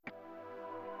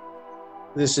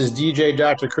This is DJ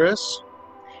Dr. Chris.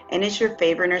 And it's your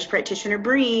favorite nurse practitioner,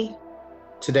 Bree.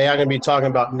 Today I'm going to be talking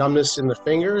about numbness in the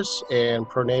fingers and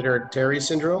pronator Terry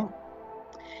syndrome.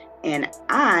 And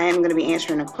I'm going to be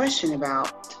answering a question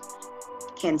about,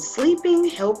 can sleeping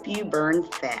help you burn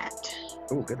fat?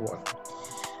 Oh, good one.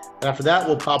 And after that,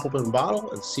 we'll pop open a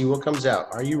bottle and see what comes out.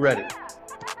 Are you ready?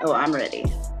 Oh, I'm ready.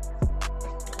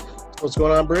 What's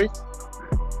going on, Bree?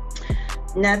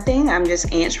 Nothing. I'm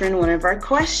just answering one of our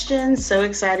questions. So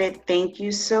excited. Thank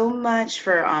you so much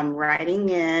for writing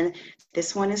in.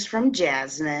 This one is from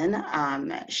Jasmine.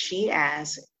 She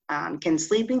asks, can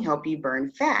sleeping help you burn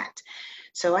fat?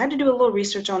 So I had to do a little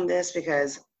research on this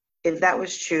because if that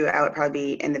was true, I would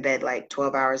probably be in the bed like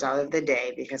 12 hours out of the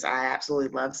day because I absolutely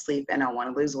love sleep and I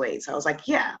want to lose weight. So I was like,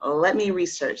 yeah, let me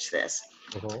research this.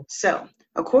 Mhm. So,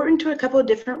 according to a couple of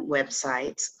different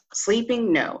websites,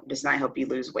 sleeping, no, does not help you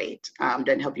lose weight,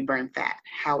 doesn't help you burn fat.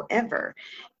 However,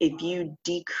 if you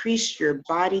decrease your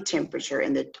body temperature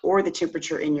or the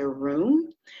temperature in your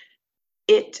room,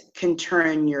 it can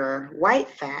turn your white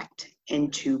fat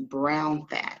into brown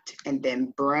fat, and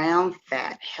then brown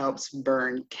fat helps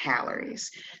burn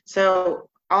calories. So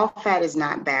all fat is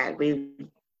not bad. We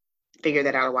figured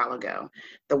that out a while ago.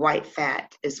 The white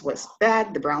fat is what's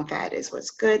bad, the brown fat is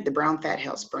what's good. The brown fat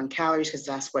helps burn calories because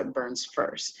that's what burns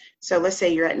first. So let's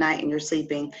say you're at night and you're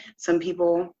sleeping. Some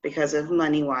people, because of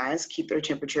money wise, keep their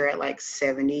temperature at like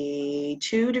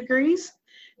 72 degrees.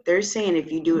 They're saying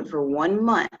if you do it for 1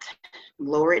 month,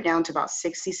 lower it down to about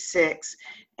 66,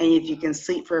 and if you can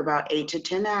sleep for about 8 to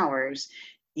 10 hours,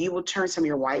 you will turn some of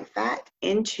your white fat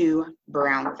into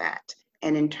brown fat.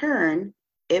 And in turn,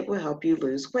 it will help you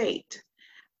lose weight.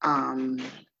 Um,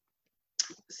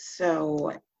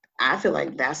 so I feel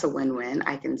like that's a win-win.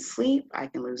 I can sleep, I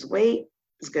can lose weight,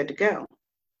 it's good to go.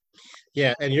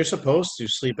 Yeah, and you're supposed to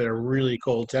sleep at a really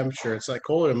cold temperature. It's like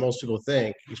colder than most people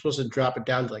think. You're supposed to drop it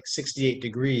down to like 68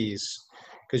 degrees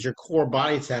because your core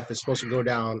body temp is supposed to go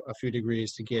down a few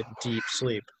degrees to get deep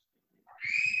sleep.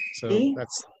 So See,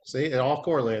 see, it all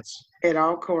correlates. it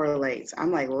all correlates.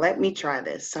 I'm like, let me try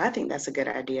this. So I think that's a good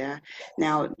idea.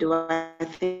 Now, do I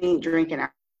think drinking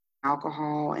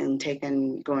alcohol and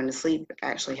going to sleep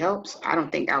actually helps? I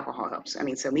don't think alcohol helps. I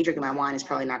mean, so me drinking my wine is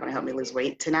probably not going to help me lose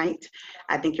weight tonight.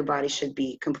 I think your body should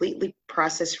be completely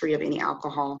process free of any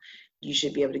alcohol. You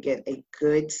should be able to get a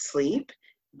good sleep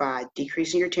by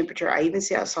decreasing your temperature. I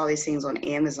saw these things on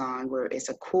Amazon where it's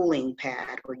a cooling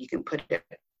pad where you can put it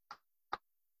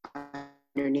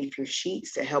underneath your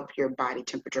sheets to help your body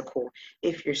temperature cool.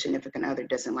 If your significant other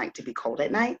doesn't like to be cold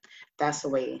at night, that's the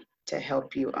way to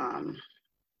help you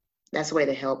that's a way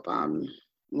to help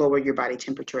lower your body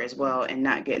temperature as well and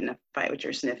not get in a fight with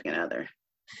your significant other.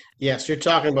 Yes, you're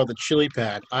talking about the chili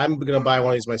pad. I'm gonna buy one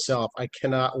of these myself. I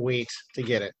cannot wait to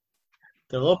get it.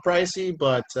 They're a little pricey,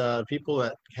 but people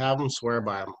that have them swear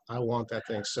by them. I want that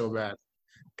thing so bad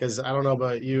because I don't know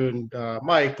about you and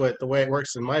Mike, but the way it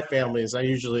works in my family is I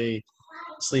usually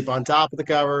sleep on top of the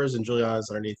covers and Juliana's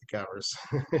underneath the covers.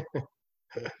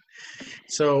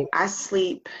 So I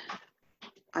sleep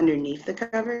underneath the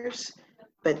covers,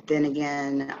 but then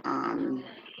again,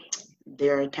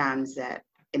 there are times that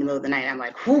in the middle of the night I'm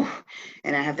like, whew,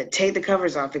 and I have to take the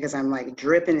covers off because I'm like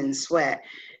dripping in sweat.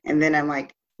 And then I'm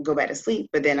like, go back to sleep,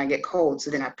 but then I get cold. So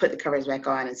then I put the covers back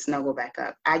on and snuggle back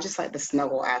up. I just like the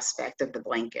snuggle aspect of the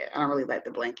blanket. I don't really like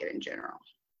the blanket in general.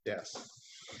 yes.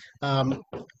 Um,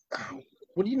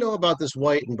 what do you know about this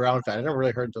white and brown fat? I never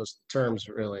really heard those terms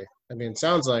really. I mean, it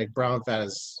sounds like brown fat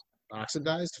is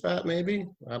oxidized fat, maybe.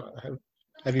 I don't,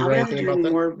 have you I read would have to anything do about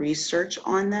that? more research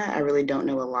on that. I really don't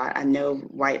know a lot. I know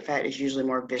white fat is usually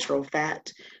more visceral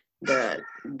fat, the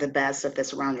bad stuff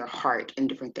that's around your heart and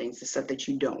different things, the stuff that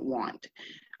you don't want.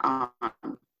 Um,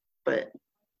 but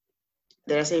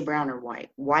did I say brown or white?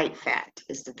 White fat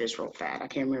is the visceral fat. I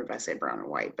can't remember if I said brown or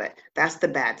white, but that's the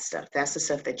bad stuff. That's the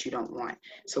stuff that you don't want.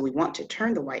 So we want to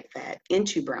turn the white fat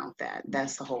into brown fat.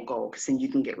 That's the whole goal, because then you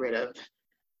can get rid of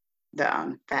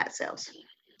the fat cells.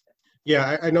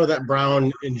 Yeah, I know that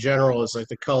brown in general is like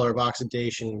the color of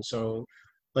oxidation. So,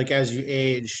 like as you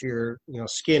age, your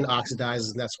skin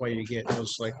oxidizes, and that's why you get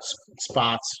those like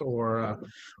spots or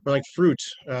like fruit,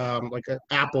 like an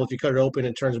apple. If you cut it open,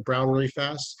 it turns brown really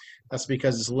fast. That's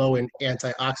because it's low in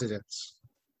antioxidants.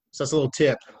 So that's a little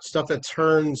tip. Stuff that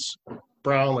turns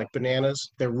brown, like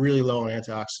bananas, they're really low in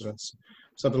antioxidants.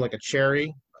 Something like a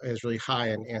cherry is really high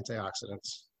in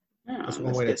antioxidants. That's Oh, one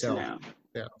that's way to good to tell. know.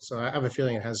 Yeah. So I have a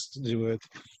feeling it has to do with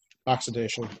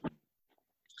oxidation.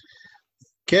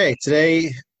 Okay,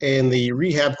 today in the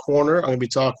rehab corner, I'm going to be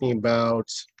talking about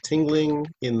tingling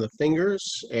in the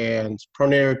fingers and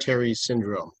pronator Terry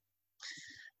syndrome.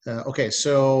 Okay,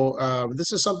 so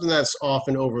this is something that's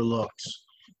often overlooked.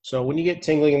 So when you get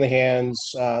tingling in the hands,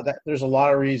 there's a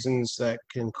lot of reasons that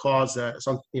can cause that.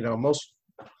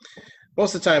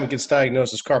 Most of the time it gets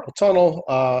diagnosed as carpal tunnel,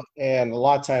 and a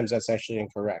lot of times that's actually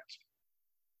incorrect.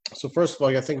 So first of all,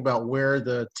 you got to think about where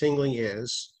the tingling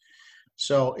is.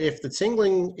 So if the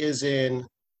tingling is in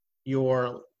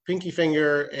your pinky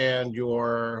finger and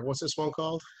your, what's this one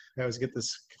called? I always get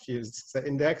this confused. It's the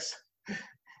index.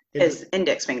 His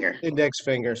index finger. Index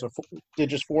finger, so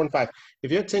digits 4 and 5.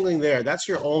 If you have tingling there, that's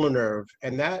your ulnar nerve,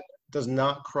 and that does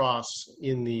not cross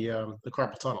in the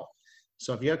carpal tunnel.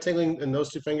 So if you have tingling in those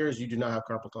two fingers, you do not have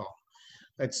carpal tunnel.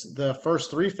 It's the first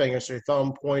three fingers, so your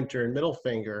thumb, pointer, and middle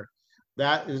finger.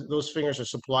 Those fingers are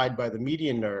supplied by the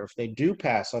median nerve. They do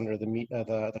pass under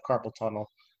the carpal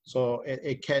tunnel, so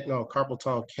carpal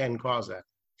tunnel can cause that.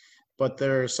 But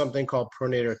there's something called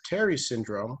pronator teres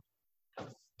syndrome,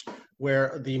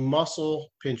 where the muscle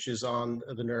pinches on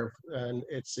the nerve, and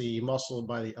it's the muscle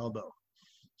by the elbow.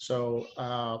 So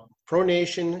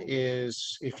pronation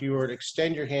is if you were to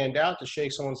extend your hand out to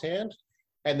shake someone's hand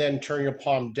and then turn your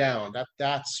palm down,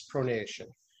 that's pronation.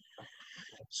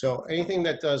 So anything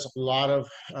that does a lot of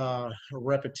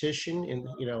repetition in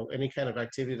any kind of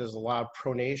activity that does a lot of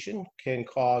pronation can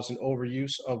cause an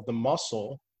overuse of the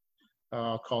muscle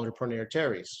called your pronator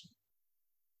teres.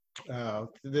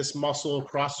 This muscle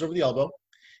crosses over the elbow.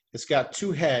 It's got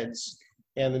two heads,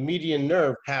 and the median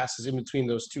nerve passes in between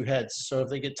those two heads. So if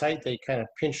they get tight, they kind of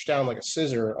pinch down like a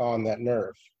scissor on that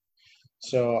nerve.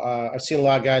 So I've seen a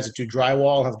lot of guys that do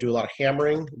drywall and have to do a lot of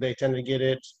hammering. They tend to get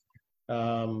it.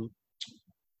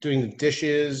 Doing the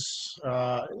dishes,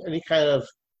 any kind of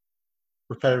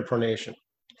repetitive pronation.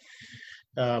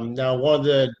 Now, one of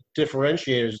the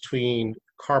differentiators between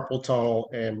carpal tunnel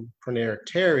and pronator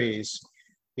teres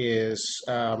is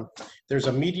there's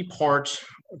a meaty part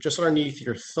just underneath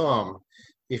your thumb.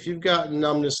 If you've got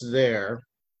numbness there,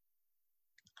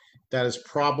 that is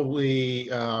probably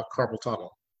carpal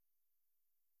tunnel.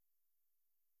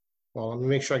 Well, let me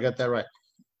make sure I got that right.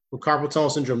 With carpal tunnel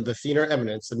syndrome, the thenar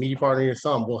eminence, the meaty part on your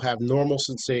thumb, will have normal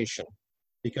sensation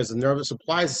because the nerve that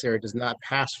supplies this area does not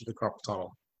pass through the carpal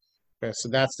tunnel. Okay, so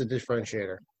that's the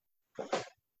differentiator.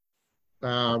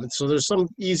 So there's some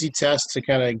easy tests to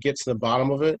kind of get to the bottom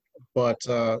of it, but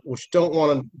what you don't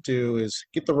want to do is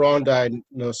get the wrong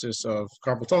diagnosis of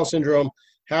carpal tunnel syndrome,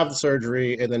 have the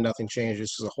surgery, and then nothing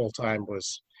changes because the whole time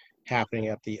was happening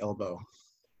at the elbow.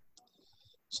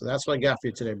 So that's what I got for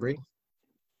you today, Bree.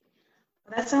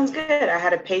 That sounds good. I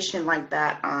had a patient like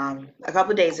that a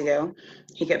couple of days ago.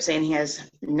 He kept saying he has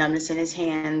numbness in his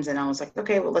hands, and I was like,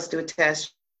 okay, well, let's do a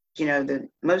test. The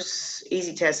most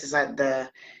easy test is like the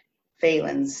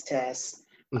Phelan's test.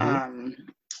 Mm-hmm.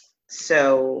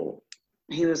 So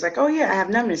he was like, oh yeah, I have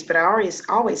numbness, but I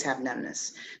always have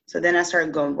numbness. So then I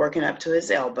started working up to his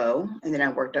elbow, and then I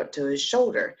worked up to his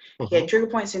shoulder. Mm-hmm. He had trigger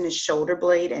points in his shoulder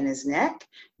blade and his neck,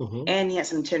 mm-hmm. and he had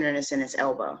some tenderness in his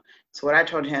elbow. So what I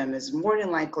told him is more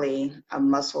than likely a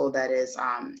muscle that is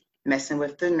messing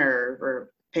with the nerve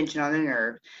or pinching on the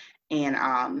nerve,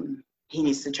 and he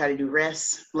needs to try to do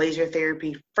rest laser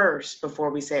therapy first before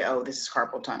we say, oh, this is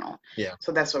carpal tunnel. Yeah.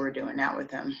 So that's what we're doing now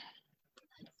with him.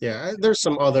 Yeah, there's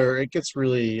some other, it gets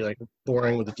really like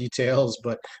boring with the details,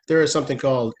 but there is something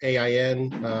called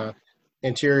AIN,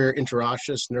 anterior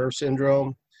interosseous nerve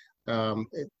syndrome.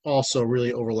 It also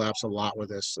really overlaps a lot with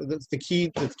this. The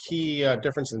key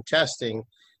difference in testing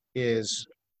is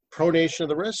pronation of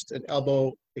the wrist and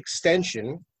elbow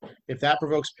extension. If that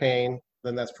provokes pain,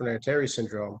 then that's pronator teres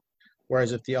syndrome.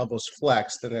 Whereas if the elbow's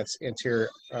flexed, then that's anterior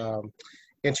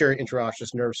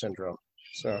interosseous nerve syndrome.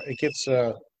 So it gets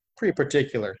pretty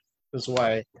particular. This is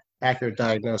why accurate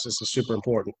diagnosis is super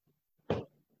important.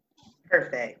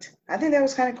 Perfect. I think that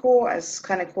was kind of cool. It's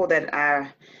kind of cool that I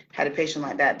had a patient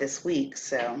like that this week.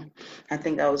 So I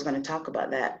think I was going to talk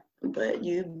about that, but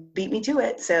you beat me to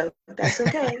it. So that's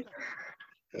okay.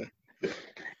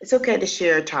 It's okay to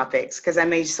share topics because I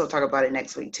may still talk about it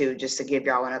next week too, just to give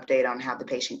y'all an update on how the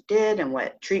patient did and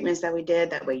what treatments that we did.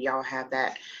 That way y'all have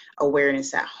that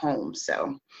awareness at home.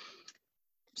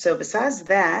 So besides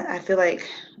that, I feel like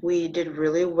we did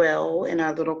really well in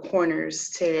our little corners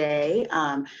today.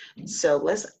 So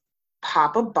let's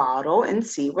pop a bottle and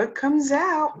see what comes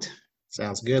out.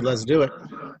 Sounds good. Let's do it.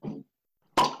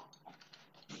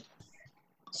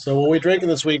 So what are we drinking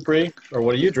this week, Bree? Or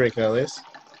what are you drinking at least?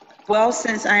 Well,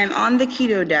 since I am on the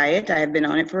keto diet, I have been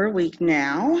on it for a week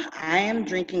now. I am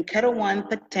drinking Ketel One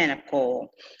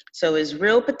Botanical. So it's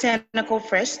real botanical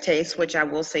fresh taste, which I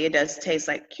will say it does taste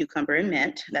like cucumber and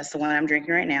mint. That's the one I'm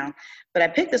drinking right now. But I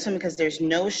picked this one because there's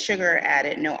no sugar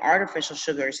added, no artificial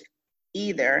sugars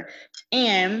either.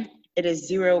 And it is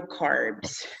 0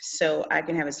 carbs. So I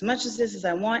can have as much of this as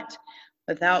I want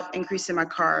without increasing my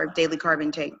daily carb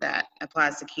intake that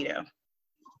applies to keto.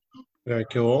 Very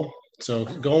cool. So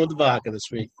going with the vodka this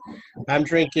week. I'm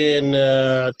drinking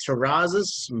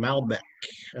Terrazas Malbec.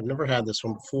 I've never had this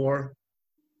one before.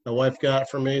 My wife got it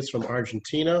for me. It's from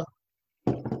Argentina.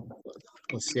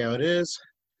 Let's see how it is.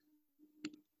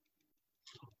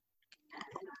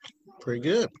 Pretty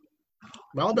good.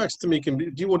 Malbecs to me can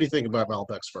be. What do you think about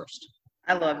Malbecs first?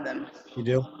 I love them. You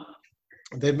do?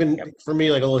 They've been, for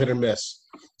me, like a little hit or miss.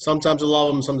 Sometimes I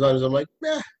love them. Sometimes I'm like,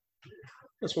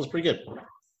 this one's pretty good.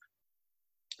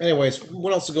 Anyways,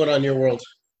 what else is going on in your world?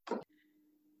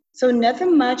 So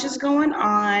nothing much is going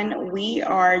on. We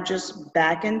are just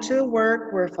back into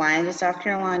work. We're flying to South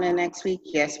Carolina next week.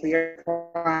 Yes, we are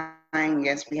flying.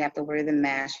 Yes, we have to wear the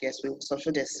mask. Yes, we will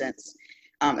social distance.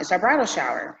 It's our bridal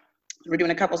shower. We're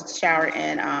doing a couples shower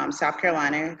in South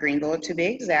Carolina, Greenville to be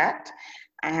exact.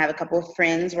 I have a couple of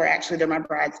friends, they're my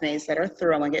bridesmaids that are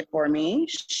throwing it for me.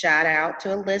 Shout out to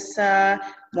Alyssa,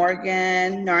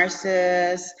 Morgan,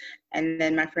 Narcissus, and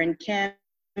then my friend Kim,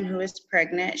 who is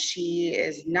pregnant. She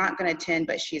is not going to attend,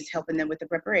 but she is helping them with the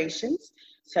preparations.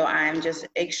 So I'm just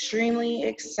extremely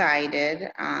excited.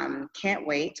 Can't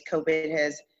wait. COVID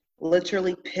has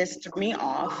literally pissed me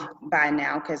off by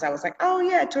now because I was like, oh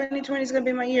yeah, 2020 is going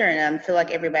to be my year. And I feel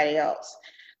like everybody else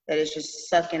that is just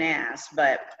sucking ass.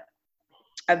 But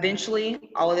eventually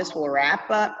all of this will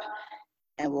wrap up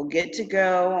and we'll get to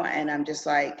go. And I'm just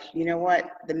like, you know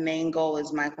what? The main goal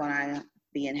is Michael and I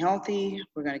being healthy.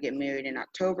 We're going to get married in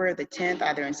October the 10th,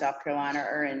 either in South Carolina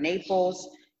or in Naples.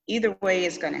 Either way,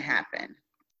 it's going to happen.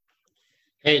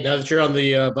 Hey, now that you're on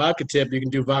the vodka tip, you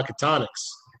can do vodka tonics.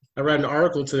 I read an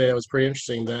article today that was pretty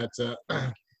interesting that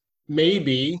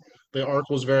maybe, the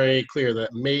article was very clear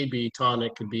that maybe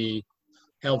tonic could be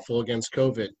helpful against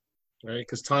COVID, right?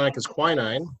 Because tonic is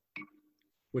quinine,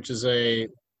 which is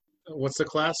what's the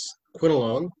class?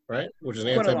 Quinolone, right? Which is an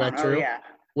antibacterial. Oh, yeah.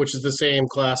 Which is the same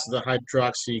class the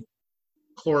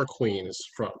hydroxychloroquine is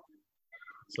from.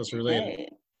 So it's related.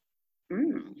 Hey.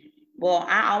 Well,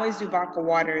 I always do vodka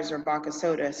waters or vodka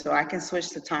soda, so I can switch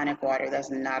to tonic water.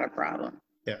 That's not a problem.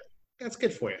 Yeah, that's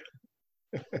good for you.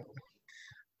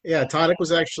 Yeah, tonic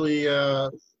was actually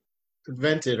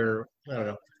invented, or I don't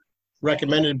know,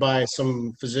 recommended by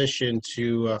some physician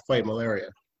to fight malaria.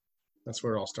 That's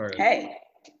where it all started. Hey,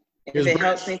 if it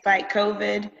helps me fight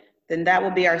COVID, then that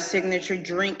will be our signature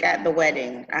drink at the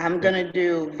wedding. I'm going to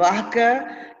do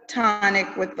vodka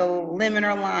tonic with the lemon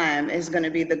or lime is going to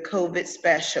be the COVID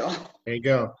special. There you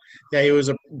go. Yeah, he was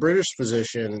a British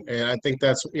physician, and I think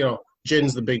that's,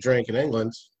 gin's the big drink in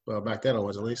England. Well, back then it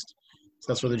was, at least.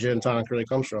 So that's where the gin tonic really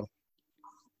comes from.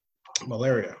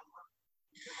 Malaria.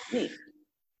 Neat.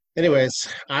 Anyways,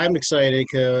 I'm excited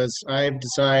because I've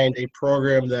designed a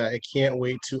program that I can't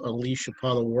wait to unleash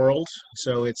upon the world.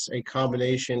 So it's a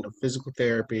combination of physical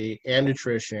therapy and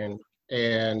nutrition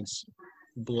and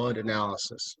blood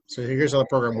analysis. So here's how the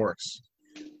program works.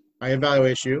 I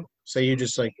evaluate you. Say you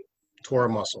just tore a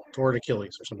muscle, tore an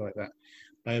Achilles or something like that.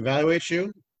 I evaluate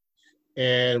you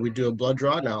and we do a blood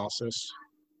draw analysis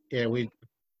and we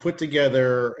put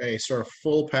together a sort of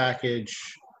full package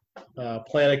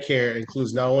plan of care.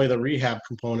 Includes not only the rehab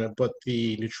component, but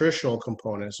the nutritional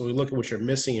component. So we look at what you're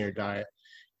missing in your diet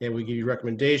and we give you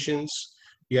recommendations.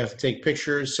 You have to take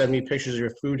pictures, send me pictures of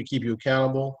your food to keep you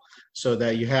accountable so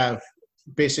that you have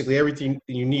basically everything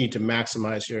you need to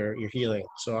maximize your healing.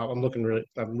 So I'm really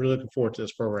looking forward to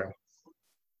this program.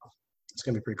 It's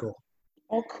going to be pretty cool.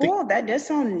 Oh, cool. That does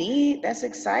sound neat. That's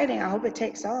exciting. I hope it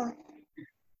takes off.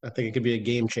 I think it could be a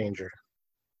game changer.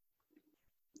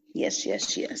 Yes.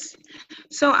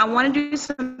 So I want to do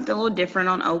something a little different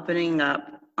on opening up.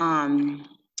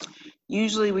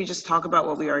 Usually we just talk about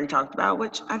what we already talked about,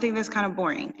 which I think that's kind of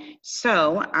boring.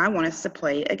 So I want us to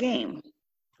play a game.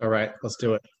 All right, let's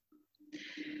do it.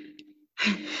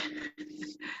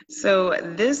 So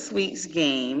this week's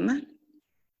game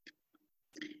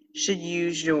should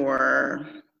use your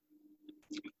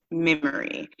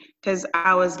memory, because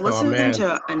I was listening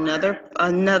to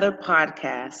another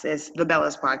podcast. It's the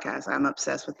Bella's podcast. I'm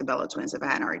obsessed with the Bella twins, if I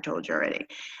hadn't already told you already.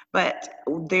 But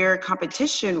their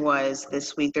competition was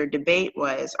this week. Their debate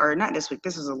was, or not this week,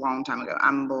 this was a long time ago.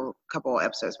 I'm a couple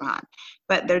episodes behind.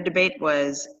 But their debate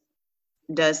was,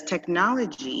 does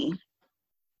technology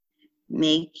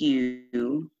make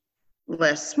you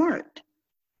less smart?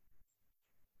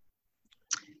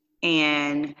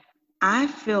 And I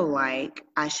feel like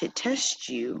I should test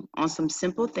you on some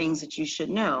simple things that you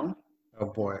should know. Oh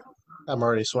boy, I'm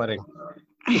already sweating.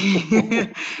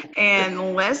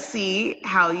 And let's see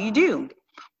how you do.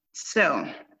 So,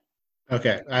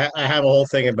 Okay, I have a whole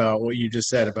thing about what you just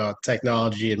said about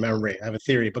technology and memory. I have a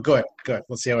theory, but go ahead. Go ahead.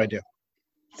 Let's see how I do.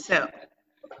 so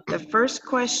the first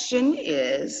question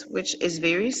is, which is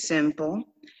very simple,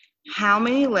 how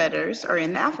many letters are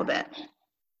in the alphabet?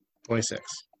 26.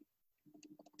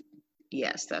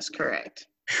 Yes, that's correct.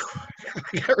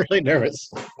 I got really nervous.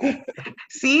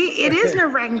 See, it is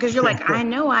nerve-wracking because you're like, I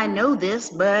know this,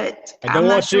 but I I'm don't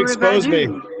not want you to sure if I expose me.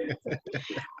 do.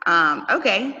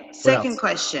 Okay, What second else?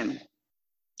 question.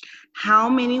 How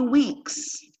many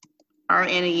weeks are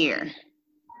in a year?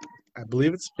 I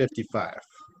believe it's 55.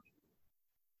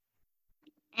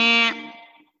 And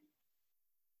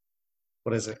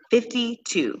What is it?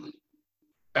 52.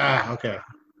 Ah, okay. Are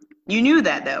You knew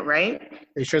that though, right?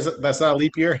 you sure that's not a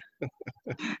leap year?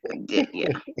 Yeah.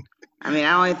 I mean,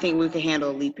 I don't think we could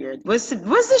handle a leap year. Was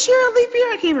this year a leap year?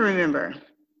 I can't even remember.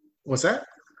 What's that?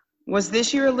 Was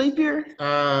this year a leap year? I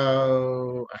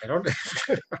don't, I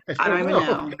I don't don't even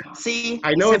know. know. See,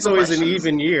 I know it's simple always an questions.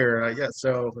 even year. I guess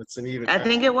so. It's an even. I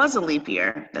think it was a leap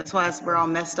year. That's why we're all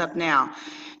messed up now.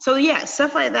 So yeah,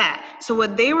 stuff like that. So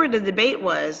what the debate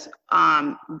was,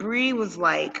 Bree was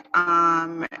like,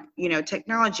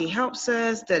 technology helps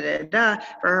us, da da da.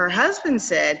 But her husband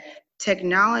said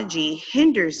technology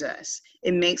hinders us.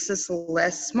 It makes us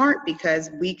less smart because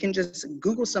we can just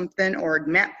Google something or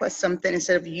map plus something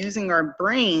instead of using our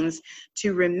brains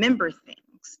to remember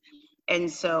things.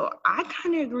 And so I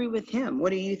kind of agree with him.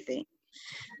 What do you think?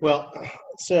 Well,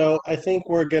 so I think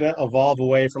we're going to evolve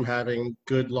away from having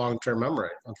good long-term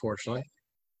memory, unfortunately.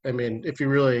 I mean, if you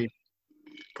really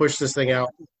push this thing out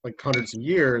like hundreds of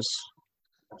years,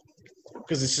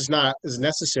 because it's just not as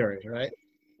necessary, right?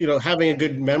 Having a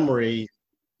good memory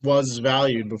was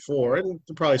valued before, and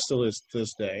it probably still is to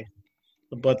this day.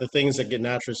 But the things that get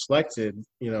naturally selected,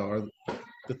 are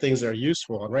the things that are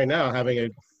useful. And right now, having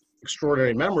an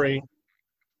extraordinary memory,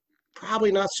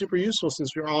 probably not super useful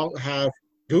since we all have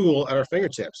Google at our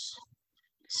fingertips.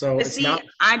 So But it's not. see,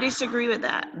 I disagree with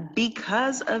that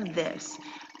because of this.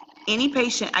 Any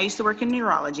patient, I used to work in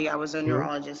neurology. I was a Mhm.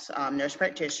 neurologist, nurse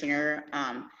practitioner.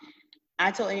 I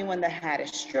told anyone that had a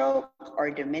stroke or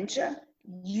dementia,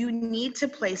 you need to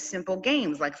play simple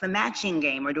games like the matching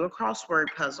game or do a crossword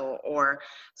puzzle or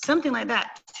something like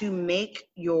that to make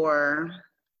your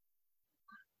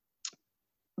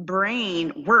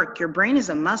brain work. Your brain is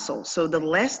a muscle. So the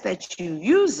less that you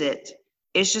use it,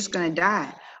 it's just going to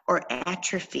die or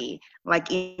atrophy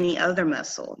like any other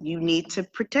muscle. You need to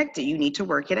protect it. You need to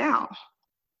work it out.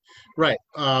 Right.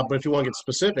 But if you want to get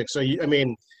specific, I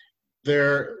mean,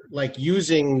 they're like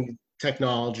using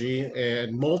technology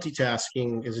and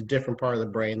multitasking is a different part of the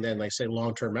brain than, like, say,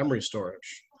 long-term memory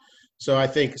storage. So I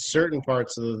think certain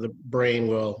parts of the brain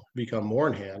will become more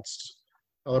enhanced,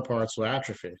 other parts will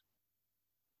atrophy.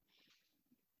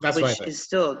 That's what I Which think. is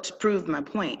still to prove my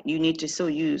point. You need to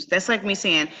still use. That's like me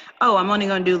saying, "Oh, I'm only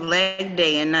going to do leg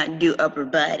day and not do upper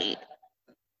body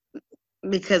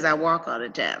because I walk all the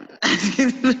time."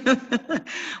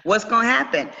 What's going to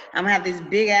happen? I'm going to have these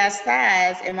big ass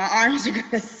thighs and my arms are going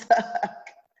to suck.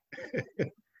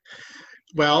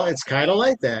 Well, it's kind of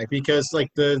like that because, like,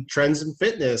 the trends in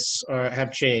fitness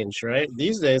have changed, right?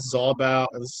 These days, it's all about,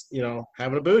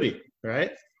 having a booty,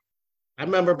 right? I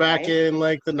remember back Right? in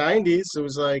like the 90s, it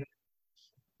was like,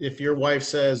 if your wife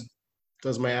says,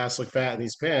 "Does my ass look fat in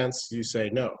these pants?" You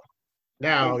say no.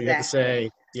 Now you have to Exactly. say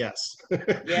yes.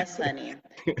 Yes, honey.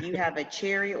 You have a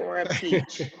cherry or a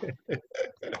peach.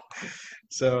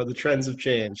 So the trends have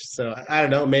changed. So I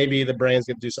don't know. Maybe the brain's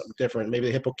going to do something different. Maybe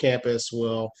the hippocampus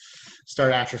will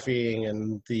start atrophying,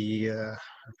 and the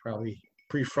probably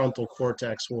prefrontal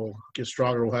cortex will get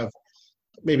stronger. We'll have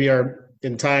maybe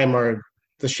in time our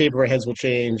the shape of our heads will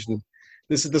change, and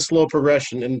this is the slow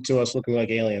progression into us looking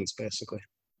like aliens, basically.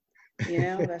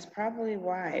 That's probably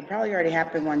why. It probably already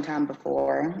happened one time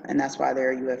before, and that's why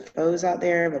there are UFOs out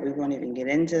there, but we won't even get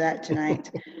into that tonight.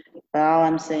 But all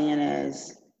I'm saying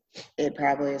is it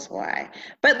probably is why.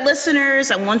 But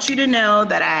listeners, I want you to know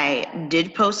that I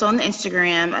did post on the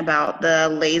Instagram about the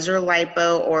laser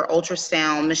lipo or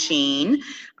ultrasound machine.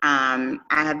 I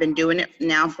have been doing it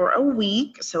now for a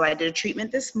week. So I did a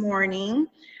treatment this morning.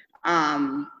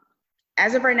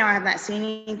 As of right now, I have not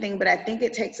seen anything, but I think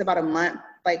it takes about a month,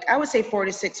 like I would say 4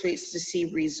 to 6 weeks to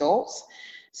see results.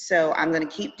 So I'm going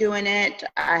to keep doing it.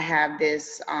 I have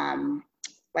this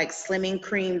like slimming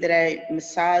cream that I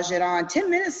massage it on. 10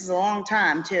 minutes is a long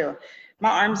time too. My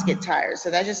arms get tired. So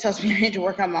that just tells me I need to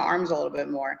work on my arms a little bit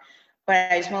more.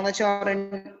 But I just want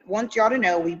y'all to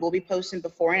know we will be posting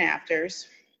before and afters.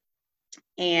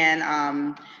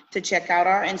 And to check out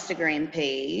our Instagram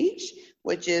page.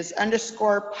 which is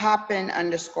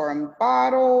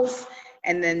 _poppin_bottles.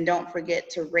 And then don't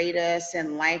forget to rate us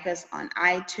and like us on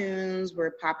iTunes. We're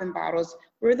Poppin' Bottles.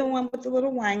 We're the one with the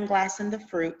little wine glass and the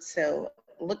fruit. So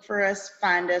look for us,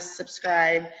 find us,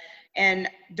 subscribe. And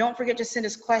don't forget to send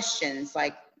us questions.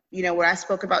 Like, what I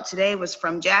spoke about today was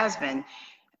from Jasmine.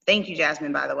 Thank you,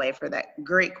 Jasmine, by the way, for that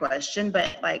great question. But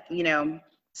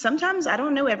sometimes I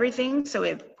don't know everything. So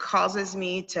it causes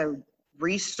me to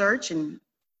research, and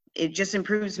it just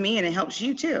improves me and it helps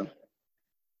you too.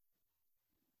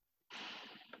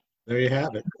 There you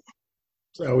have it.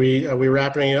 So are we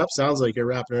wrapping it up? Sounds like you're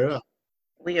wrapping it up.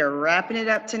 We are wrapping it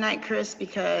up tonight, Chris,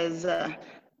 because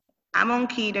I'm on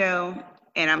keto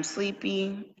and I'm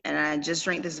sleepy and I just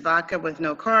drank this vodka with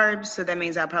no carbs. So that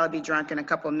means I'll probably be drunk in a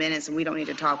couple of minutes, and we don't need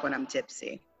to talk when I'm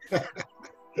tipsy.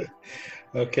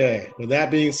 Okay. With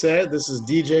that being said, this is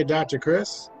DJ Dr.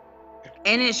 Chris.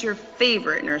 And it's your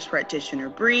favorite nurse practitioner,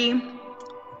 Bree.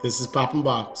 This is Poppin'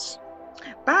 Bottles.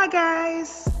 Bye,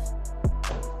 guys.